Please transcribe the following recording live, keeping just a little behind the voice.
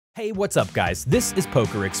Hey, what's up guys? This is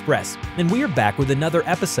Poker Express, and we are back with another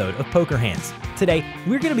episode of Poker Hands. Today,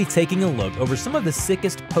 we're going to be taking a look over some of the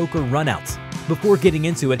sickest poker runouts. Before getting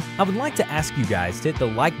into it, I would like to ask you guys to hit the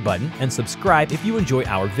like button and subscribe if you enjoy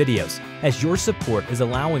our videos, as your support is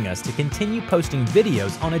allowing us to continue posting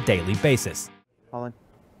videos on a daily basis. All in.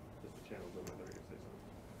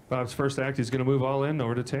 Bob's first act, he's going to move all in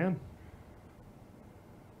over to Tan.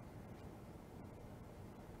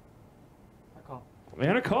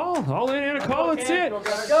 And a call. All in and a call. That's it.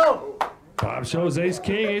 Go. Bob shows ace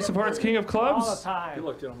king, ace of hearts, king of clubs.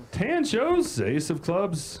 All the time. Tan shows ace of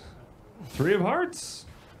clubs, three of hearts.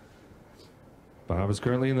 Bob is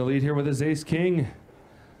currently in the lead here with his ace king.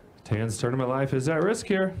 Tan's tournament life is at risk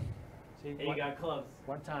here. Hey, you got clubs.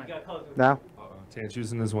 One time. You got clubs. Now. Tan's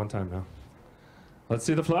using this one time now. Let's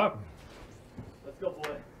see the flop. Let's go,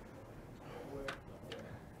 boy.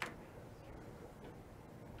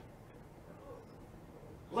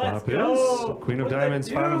 Let's go. Is Queen of Diamonds,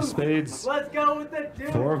 five of spades. Let's go with the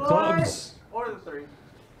deuce. Four of clubs. Or the three.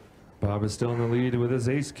 Bob is still in the lead with his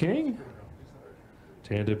ace king.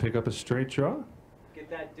 Tan did pick up a straight draw. Get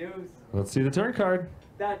that deuce. Let's see the turn card.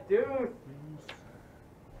 That deuce.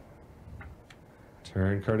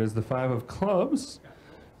 Turn card is the five of clubs.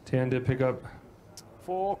 Tan did pick up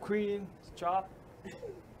 4 queen chop.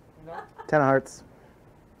 No? 10 of hearts.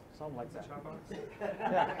 Something like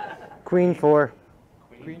that. Queen 4.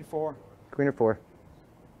 Queen 4. Queen or 4.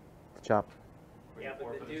 Chop. Yeah,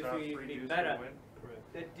 but the deuce would be better.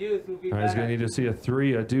 The deuce would be All right, better. he's going to need to see a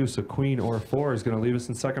 3, a deuce, a queen, or 4. He's going to leave us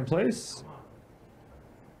in second place.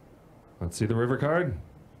 Let's see the river card.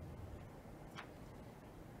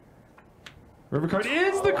 River card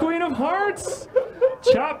is the queen of hearts.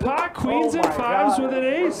 Chop pot, queens and fives with an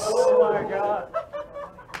ace. Oh my god.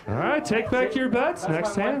 All right, take back your bets.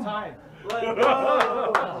 Next hand. Let's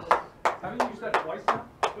go. Haven't you used that twice now?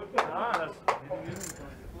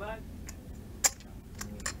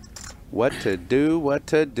 What to do, what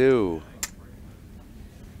to do.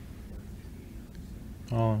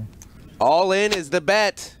 All in is the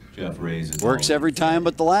bet. Jeff raises. Works every time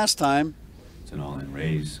but the last time. It's an all-in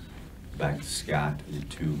raise. Back to Scott in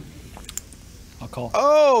 2. I'll call.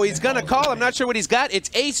 Oh, he's going to call. I'm not sure what he's got.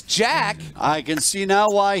 It's ace-jack. I can see now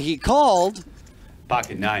why he called.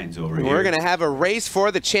 Pocket nines over here. We're going to have a race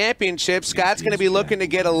for the championship. Scott's going to be looking to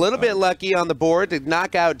get a little bit lucky on the board to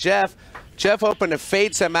knock out Jeff. Jeff hoping to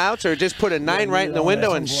fade some outs or just put a 9 right in the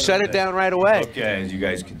window and shut it down right away. Okay, as you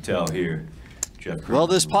guys can tell here, Jeff. Well,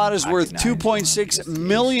 this pot is worth $2.6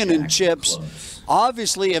 million in chips.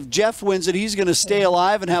 Obviously, if Jeff wins it, he's going to stay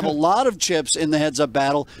alive and have a lot of chips in the heads-up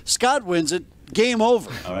battle. Scott wins it, game over.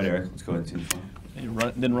 All right, Eric, let's go ahead and see the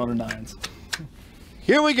flop. Then run a nines.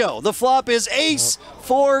 Here we go. The flop is ace,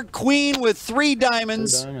 4, queen with 3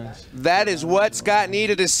 diamonds. That is what Scott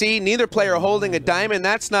needed to see. Neither player holding a diamond.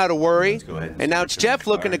 That's not a worry. Let's go ahead And now it's Jeff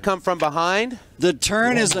looking to come from behind. The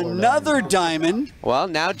turn is another diamond. Well,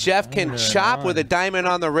 now Jeff can chop with a diamond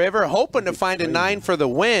on the river, hoping to find a 9 for the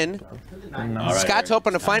win. Right, Scott's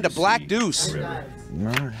hoping to find a black deuce.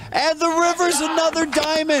 And the river's another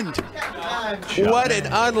diamond. What an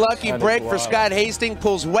unlucky break for Scott Hastings.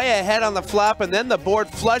 Pulls way ahead on the flop, and then the board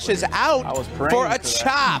flushes out for a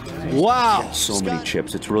chop. Wow. So many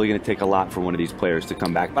chips. It's really going to take a lot for one of these players to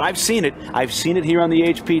come back. But I've seen it. I've seen it here on the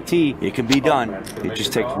HPT. It can be done. It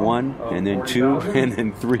just takes 1, and then 2, and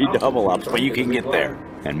then 3 double-ups. But you can get there.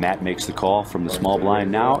 And Matt makes the call from the small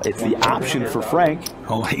blind now. It's the option for Frank.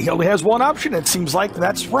 Oh, he only has one option. It seems like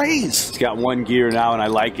that's raise. He's got 1 gear now, and I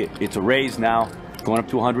like it. It's a raise now, going up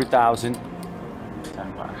to 100,000.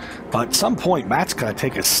 But at some point, Matt's got to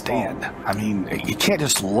take a stand. I mean, you can't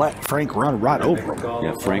just let Frank run right over him.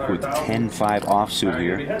 Yeah, Frank with 10-5 offsuit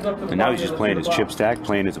here. And now he's just playing his chip stack,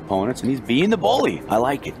 playing his opponents, and he's being the bully. I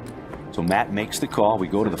like it. So Matt makes the call. We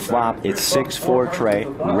go to the flop. It's 6-4 tray,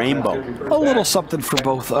 rainbow. A little something for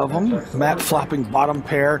both of them. Matt flopping bottom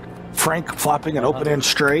pair, Frank flopping an open end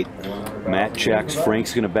straight. Matt checks.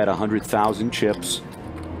 Frank's going to bet 100,000 chips.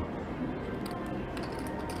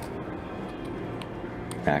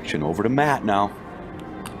 Action over to Matt now.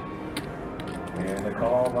 And the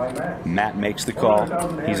call by Matt. Matt makes the call.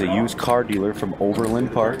 He's a used car dealer from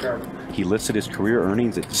Overland Park. He listed his career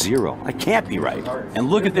earnings at 0. I can't be right. And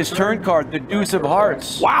look at this turn card, the deuce of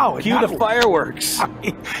hearts. Wow. Cue the fireworks. I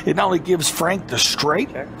mean, it not only gives Frank the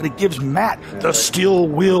straight, but it gives Matt the steel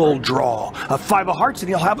wheel draw. A 5 of hearts and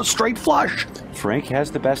he'll have a straight flush. Frank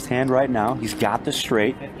has the best hand right now. He's got the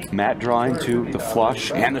straight. Matt drawing to the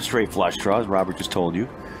flush and the straight flush draw, as Robert just told you.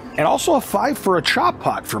 And also a 5 for a chop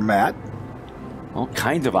pot for Matt. All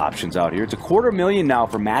kinds of options out here. It's $250,000 now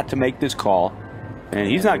for Matt to make this call. And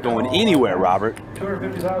he's not going anywhere, Robert.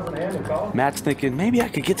 250,000 hand and call. Matt's thinking, maybe I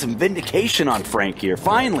could get some vindication on Frank here,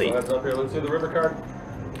 finally. That's up here. Let's see the river card.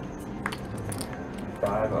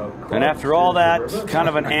 5 of clubs. And after all that, kind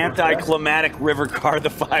of an anticlimactic river card, the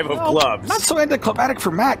 5 of clubs. Not so anticlimactic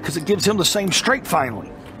for Matt because it gives him the same straight finally.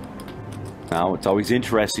 Now, it's always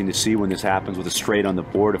interesting to see when this happens with a straight on the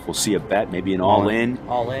board, if we'll see a bet, maybe an all-in.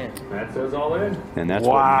 All in. Matt says all in. And that's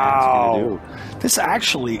what Matt's going to do. This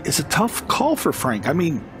actually is a tough call for Frank. I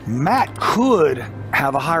mean, Matt could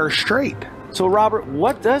have a higher straight. So, Robert,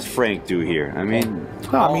 what does Frank do here? I mean...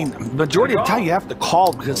 Well, I mean, majority of the time you have to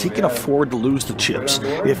call because he can afford to lose the chips.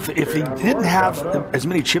 If he didn't have as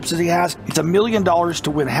many chips as he has, it's $1 million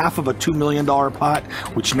to win half of a $2 million pot,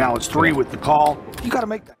 which now it's 3 with the call. You got to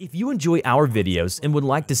make that. If you enjoy our videos and would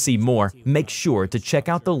like to see more, make sure to check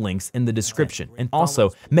out the links in the description. And also,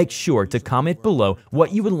 make sure to comment below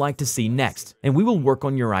what you would like to see next, and we will work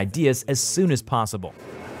on your ideas as soon as possible.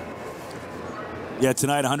 Yeah,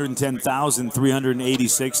 tonight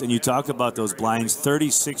 110,386, and you talk about those blinds,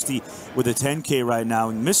 30-60 with a 10K right now.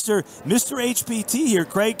 And Mr. HPT here,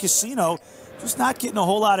 Craig Casino, just not getting a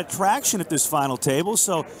whole lot of traction at this final table,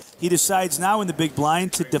 so he decides now in the big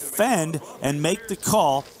blind to defend and make the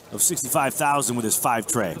call of 65,000 with his 5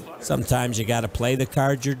 trade. Sometimes you got to play the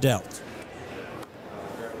cards you're dealt.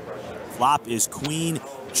 Flop is Queen,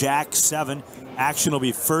 Jack 7. Action will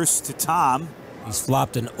be first to Tom. He's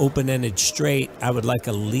flopped an open-ended straight. I would like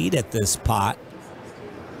a lead at this pot.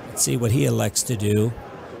 Let's see what he elects to do.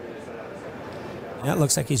 That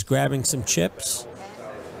looks like he's grabbing some chips.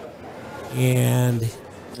 And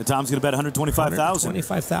Tom's going to bet 125,000.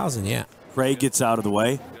 125,000, yeah. Craig gets out of the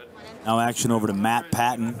way. Now action over to Matt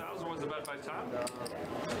Patton.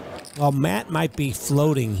 Well, Matt might be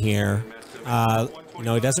floating here. You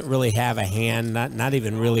know, he doesn't really have a hand, not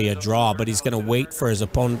even really a draw, but he's going to wait for his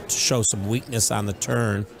opponent to show some weakness on the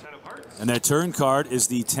turn. And that turn card is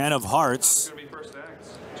the 10 of hearts.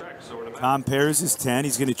 Tom pairs his 10.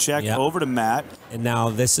 He's going to check over to Matt. And now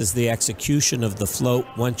this is the execution of the float.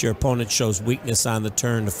 Once your opponent shows weakness on the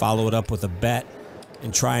turn, to follow it up with a bet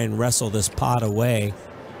and try and wrestle this pot away.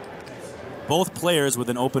 Both players with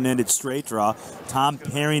an open-ended straight draw. Tom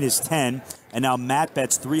pairing his 10. And now Matt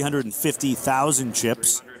bets 350,000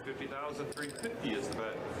 chips.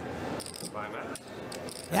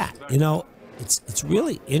 Yeah, you know, it's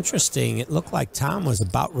really interesting. It looked like Tom was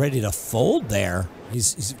about ready to fold there.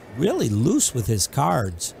 He's really loose with his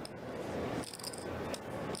cards.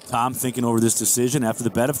 Tom thinking over this decision after the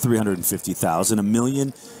bet of 350,000, $1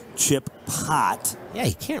 million chip pot. Yeah,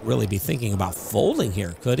 he can't really be thinking about folding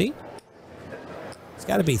here, could he? He's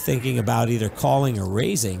got to be thinking about either calling or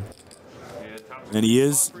raising. And he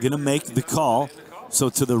is going to make the call. So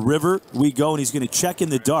to the river we go, and he's going to check in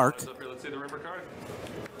the dark.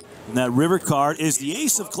 And that river card is the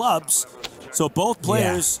ace of clubs. So both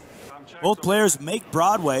players make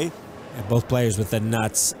Broadway. Yeah, both players with the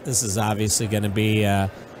nuts. This is obviously going to be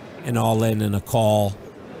an all-in and a call,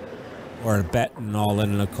 or a bet and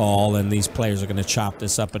all-in and a call. And these players are going to chop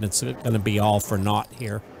this up, and it's going to be all for naught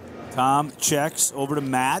here. Tom checks over to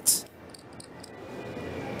Matt.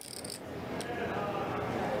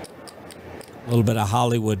 A little bit of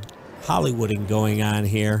Hollywooding going on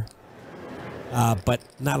here, but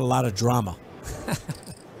not a lot of drama.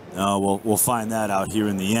 No, we'll find that out here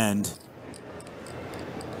in the end.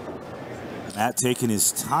 Matt taking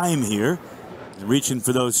his time here, and reaching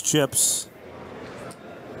for those chips.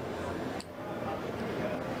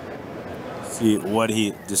 See what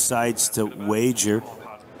he decides to wager.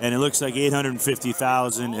 And it looks like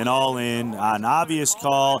 850,000 and all in. An obvious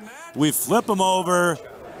call. We flip him over.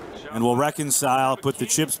 And we'll reconcile, put the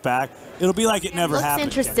chips back. It'll be like it never happened.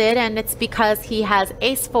 Looks interested, and it's because he has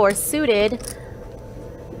ace-4 suited.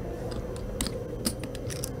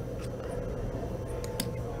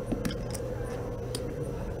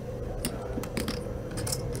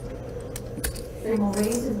 Sam will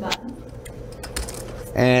raise his button.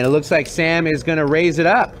 And it looks like Sam is going to raise it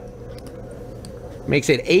up. Makes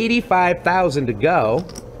it 85,000 to go.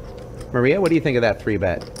 Maria, what do you think of that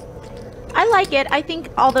 3-bet? I like it. I think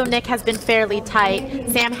although Nick has been fairly tight,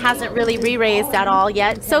 Sam hasn't really re-raised at all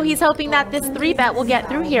yet. So he's hoping that this 3-bet will get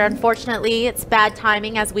through here. Unfortunately, it's bad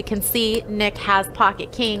timing. As we can see, Nick has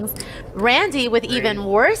pocket kings. Randy, with even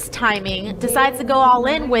worse timing, decides to go all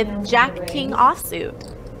in with Jack-King offsuit.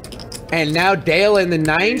 And now Dale in the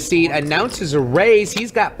 9 seat announces a raise.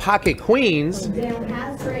 He's got pocket queens.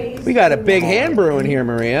 We got a big hand brewing here,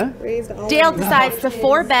 Maria. Dale decides to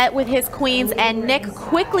 4-bet with his queens, and Nick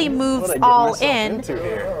quickly moves all in.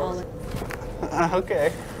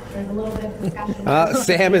 Okay.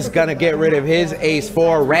 Sam is going to get rid of his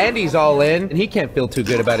ace-4. Randy's all in, and he can't feel too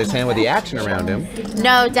good about his hand with the action around him.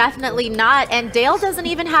 No, definitely not. And Dale doesn't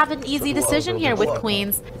even have an easy decision here with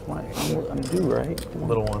queens. I'm due, right?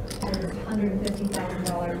 Little one.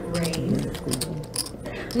 $150,000 raise.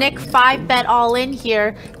 Nick 5-bet all in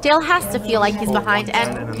here. Dale has to feel like he's behind.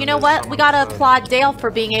 And you know what? We got to applaud Dale for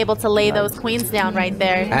being able to lay those queens down right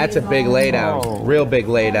there. That's a big laydown. Real big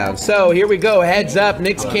laydown. So here we go. Heads up.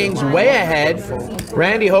 Nick's king's way ahead.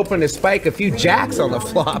 Randy hoping to spike a few jacks on the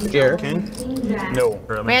flop here. No.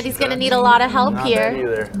 Randy's going to need a lot of help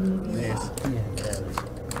here.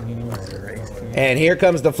 And here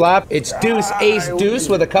comes the flop. It's deuce, ace, deuce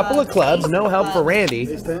with a couple of clubs. No help for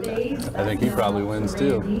Randy. I think he probably wins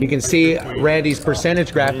too. You can see Randy's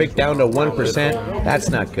percentage graphic down to 1%. That's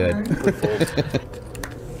not good.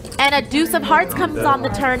 And a deuce of hearts comes on the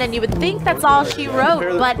turn, and you would think that's all she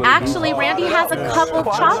wrote, but actually Randy has a couple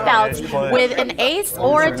chop outs with an ace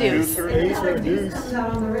or a deuce.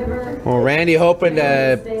 Well, Randy hoping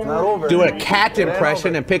to do a cat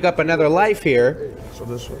impression and pick up another life here.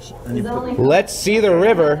 Let's see the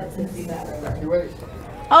river.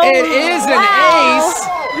 Oh, it is an ace.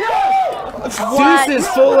 Deuces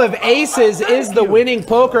full of aces is the winning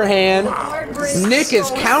poker hand. Nick is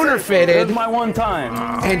counterfeited. My one time.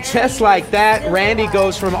 And just like that, Randy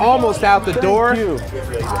goes from almost out the door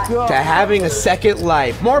to having a second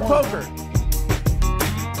life. More poker.